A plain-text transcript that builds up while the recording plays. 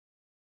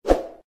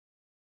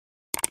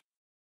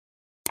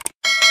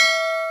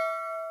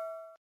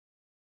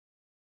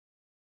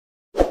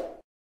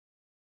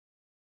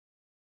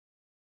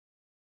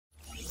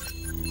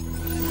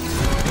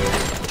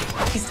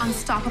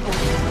unstoppable,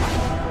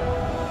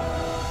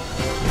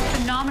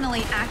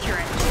 phenomenally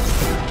accurate.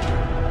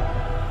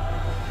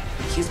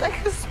 He's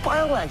like a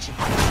spy legend.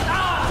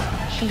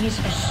 He's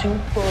a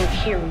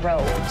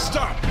superhero.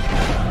 Stop!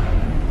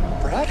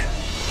 Brad?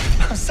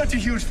 I'm such a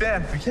huge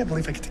fan. I can't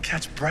believe I get to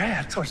catch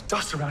Brad. So much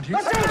dust around here.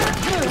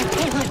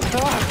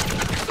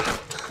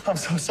 I'm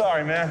so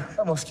sorry, man. I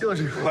almost killed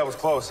you. Well, that was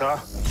close, huh?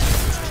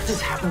 This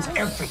happens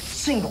every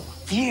single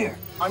year.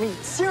 I mean,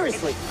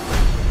 seriously.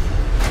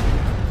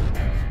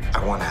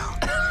 I want out.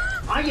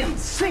 I am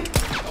sick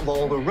of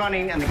all the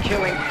running and the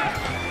killing.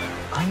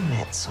 I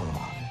met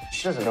someone.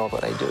 She doesn't know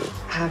what I do.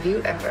 Have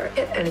you ever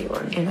hit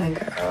anyone in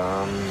anger?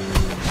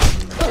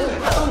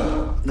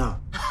 No.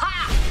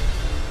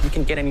 You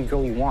can get any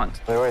girl you want.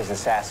 There is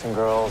assassin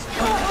girls,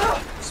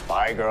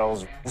 spy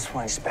girls. This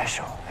one's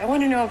special. I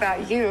want to know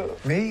about you.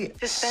 Me?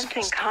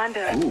 Dispensing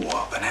condoms. Ooh,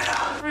 a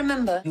banana.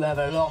 Remember, you have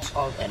a lot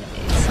of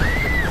enemies.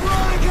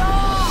 My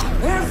God!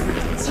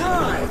 Every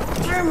time!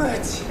 Damn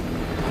it!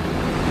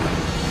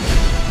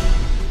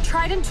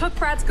 Trident took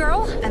Brad's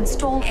girl and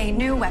stole a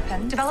new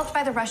weapon developed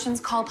by the Russians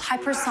called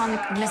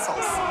hypersonic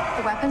missiles.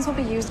 The weapons will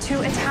be used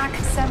to attack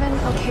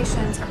 7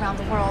 locations around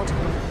the world.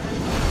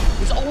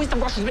 It's always the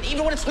Russians, but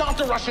even when it's not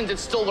the Russians,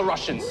 it's still the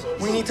Russians.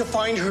 We need to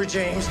find her,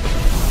 James.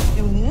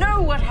 You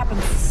know what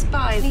happens.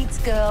 Spy meets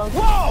girl.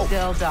 Whoa!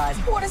 Girl dies.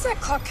 What is that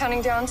clock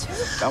counting down to?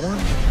 That one?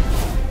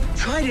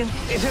 Trident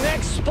is an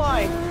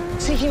ex-spy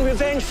seeking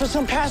revenge for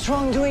some past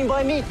wrongdoing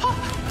by me.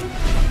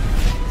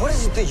 What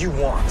is it that you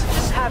want?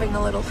 Just having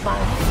a little fun.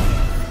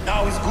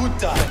 Now is good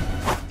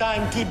time.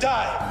 Time to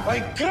die. I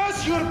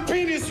crush your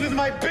penis with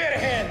my bare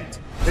hand.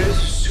 That is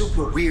a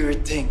super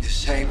weird thing to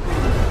say.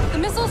 The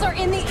missiles are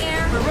in the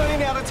air. We're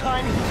running out of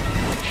time.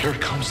 Here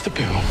comes the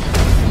bill.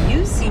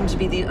 You seem to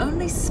be the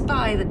only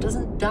spy that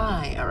doesn't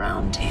die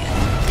around here.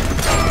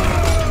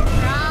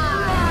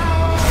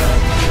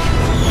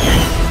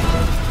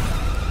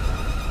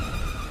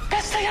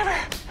 Best day ever!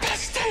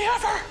 Best day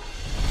ever!